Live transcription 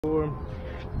And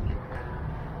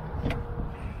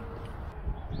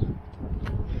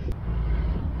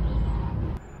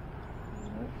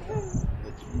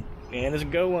it's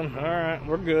going. All right,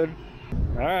 we're good.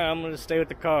 All right, I'm gonna stay with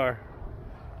the car.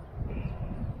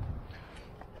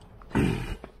 The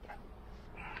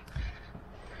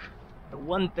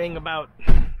one thing about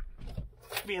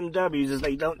BMWs is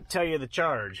they don't tell you the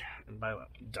charge. And by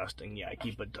dusting, yeah, I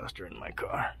keep a duster in my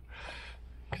car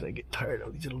because I get tired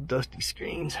of these little dusty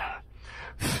screens.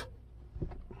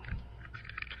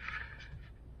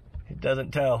 It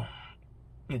doesn't tell.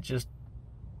 It just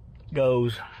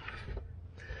goes.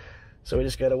 So we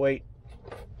just gotta wait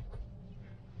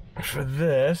for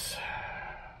this.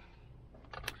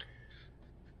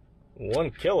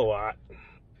 1 kilowatt.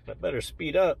 That better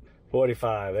speed up.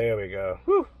 45, there we go.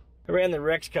 Whew. I ran the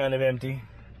Rex kind of empty.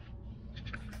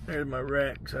 There's my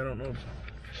Rex. I don't know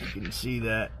if you can see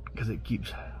that because it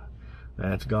keeps,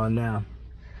 that's gone now.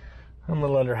 I'm a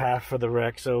little under half for the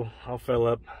Rex, so I'll fill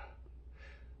up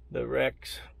the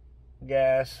Rex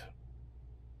gas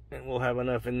and we'll have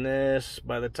enough in this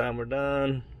by the time we're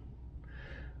done.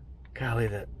 Golly,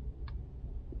 that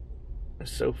is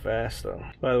so fast though.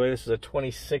 By the way, this is a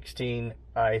 2016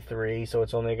 i3, so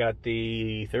it's only got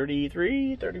the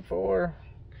 34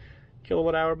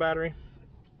 kilowatt hour battery.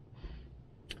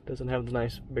 Doesn't have the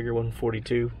nice bigger one,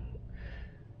 42.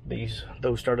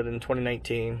 Those started in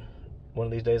 2019. One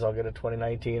of these days I'll get a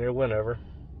 2019 or whenever.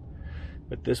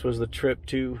 But this was the trip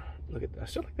to, look at that, I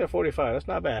still like that 45, that's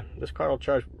not bad. This car will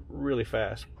charge really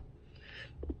fast.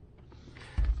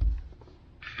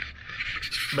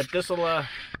 But this will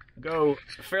go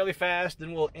fairly fast,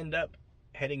 then we'll end up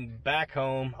heading back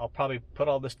home. I'll probably put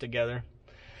all this together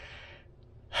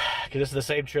because this is the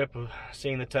same trip of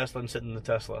seeing the Tesla and sitting in the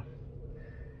Tesla.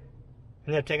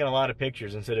 And I've taken a lot of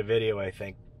pictures instead of video, I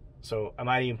think. So I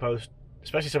might even post,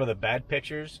 especially some of the bad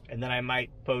pictures, and then I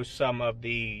might post some of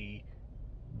the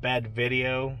bad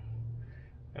video.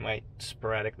 I might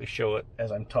sporadically show it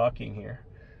as I'm talking here.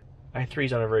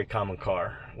 i3's not a very common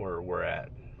car where we're at.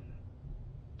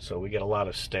 So we get a lot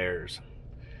of stares.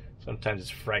 Sometimes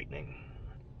it's frightening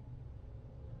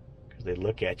because they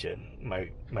look at you.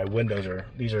 My windows are,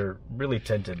 these are really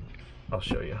tinted. I'll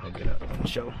show you. I'll get up and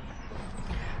show.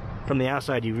 From the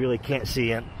outside, you really can't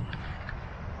see it.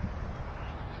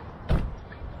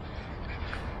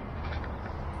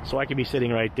 So I could be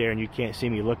sitting right there and you can't see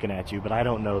me looking at you, but I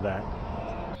don't know that.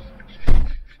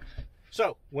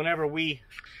 So whenever we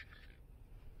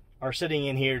are sitting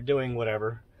in here doing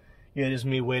whatever, you know, just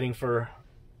me waiting for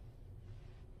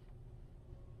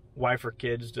wife or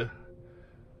kids to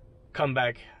come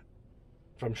back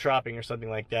from shopping or something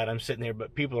like that. I'm sitting there,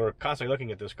 but people are constantly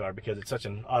looking at this car because it's such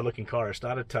an odd looking car. It's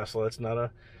not a Tesla, it's not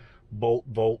a Volt,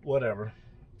 whatever.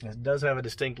 It does have a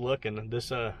distinct look, and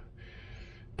this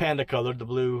panda colored, the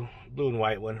blue and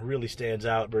white one, really stands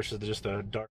out versus just a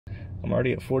dark. I'm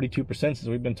already at 42% since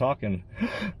we've been talking.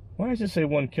 Why does it say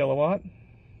 1 kilowatt? Oh,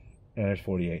 there's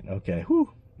 48. Okay.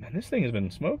 Whew. Man, this thing has been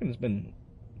smoking. It's been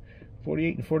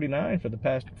 48 and 49 for the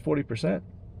past 40%.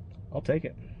 I'll take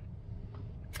it.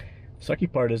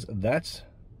 Sucky part is that's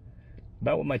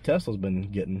about what my Tesla's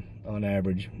been getting on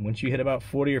average. Once you hit about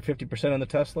 40 or 50% on the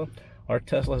Tesla, our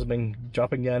Tesla has been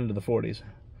dropping down into the 40s.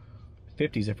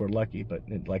 50s if we're lucky, but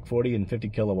like 40 and 50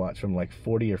 kilowatts from like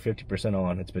 40 or 50%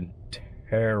 on. It's been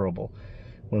terrible.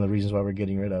 One of the reasons why we're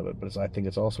getting rid of it, but I think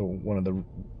it's also one of the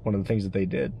things that they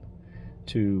did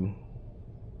to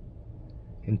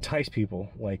entice people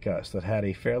like us that had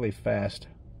a fairly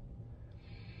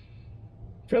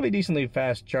decently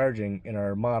fast charging in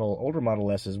our older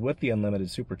Model S's with the unlimited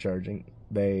supercharging.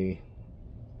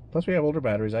 Plus we have older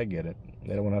batteries, I get it.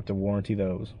 They don't want to have to warranty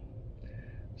those.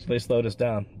 So they slowed us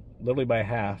down, literally by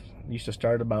half. It used to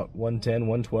start about 110,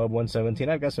 112, 117.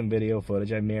 I've got some video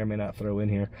footage I may or may not throw in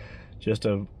here just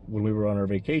of when we were on our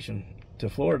vacation to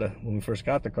Florida when we first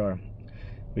got the car.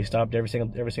 We stopped every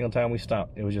single time we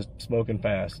stopped. It was just smoking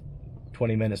fast.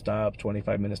 20-minute stops,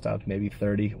 25-minute stops, maybe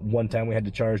 30. One time we had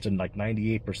to charge to like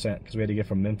 98% because we had to get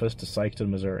from Memphis to Sikeston,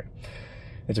 Missouri.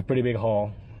 It's a pretty big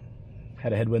haul.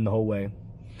 Had a headwind the whole way.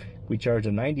 We charged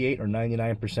a 98 or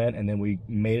 99%, and then we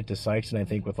made it to Sikeston, I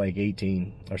think, with like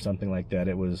 18 or something like that.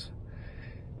 It was,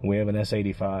 we have an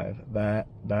S85.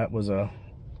 That was a,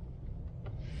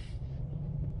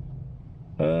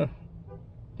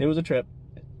 it was a trip.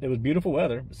 It was beautiful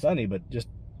weather, sunny, but just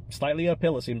slightly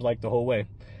uphill it seems like the whole way.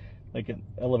 Like an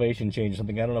elevation change or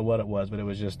something. I don't know what it was, but it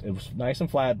was nice and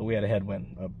flat, but we had a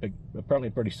headwind. Apparently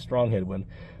a pretty strong headwind.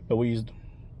 But we used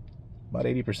about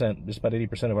 80%, just about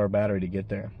 80% of our battery to get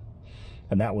there.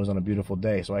 And that was on a beautiful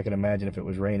day. So I can imagine if it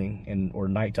was raining and or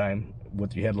nighttime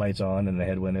with your headlights on and the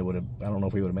headwind, it would have, I don't know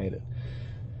if we would have made it.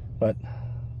 But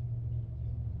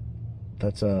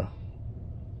that's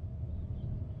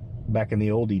back in the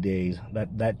oldie days.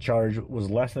 That charge was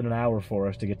less than an hour for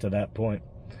us to get to that point.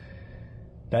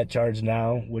 That charge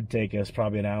now would take us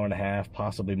probably an hour and a half,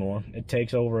 possibly more. It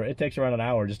takes around an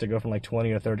hour just to go from like 20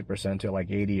 or 30% to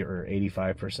like 80 or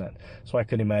 85%. So I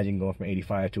couldn't imagine going from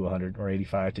 85 to 100 or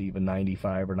 85 to even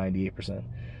 95 or 98%.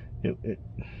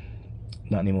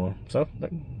 Not anymore. So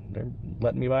they're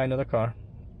letting me buy another car.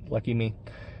 Lucky me.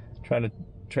 Trying to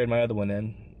trade my other one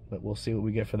in, but we'll see what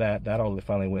we get for that. That all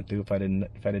finally went through. If I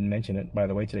didn't mention it, by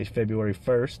the way, today's February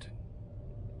 1st.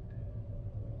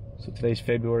 So today's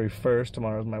February 1st.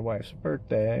 Tomorrow's my wife's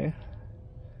birthday.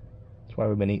 That's why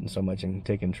we've been eating so much and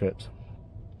taking trips.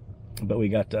 But we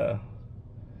got to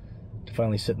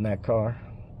finally sit in that car,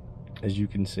 as you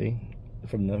can see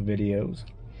from the videos.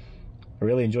 I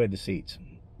really enjoyed the seats.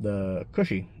 They're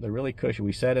really cushy.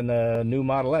 We sat in the new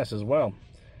Model S as well.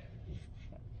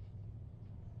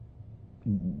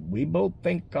 We both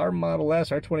think our Model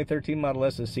S, our 2013 Model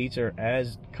S's seats are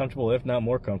as comfortable, if not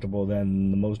more comfortable, than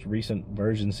the most recent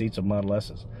version seats of Model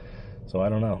S's. So I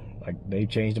don't know. Like, they've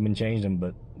changed them,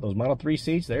 but those Model 3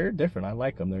 seats, they're different. I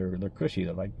like them. They're cushy.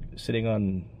 They're like sitting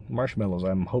on marshmallows.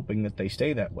 I'm hoping that they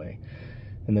stay that way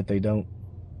and that they don't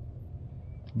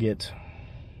get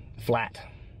flat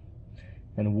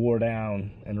and wore down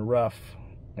and rough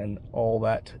and all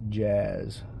that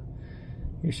jazz.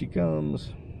 Here she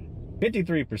comes.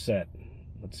 53%.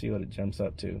 Let's see what it jumps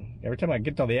up to. Every time I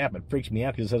get on the app, it freaks me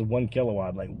out because it says 1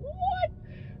 kilowatt. Like, what?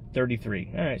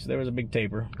 33. All right, so there was a big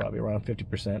taper, probably around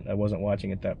 50%. I wasn't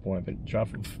watching at that point, but it dropped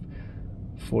from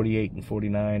 48 and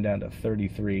 49 down to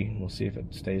 33. We'll see if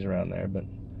it stays around there, but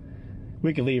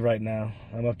we can leave right now.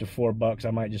 I'm up to $4. I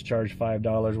might just charge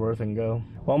 $5 worth and go.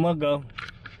 Well, I'm gonna go.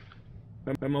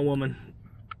 Remember my woman.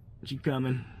 She's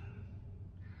coming.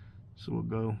 So we'll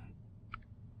go.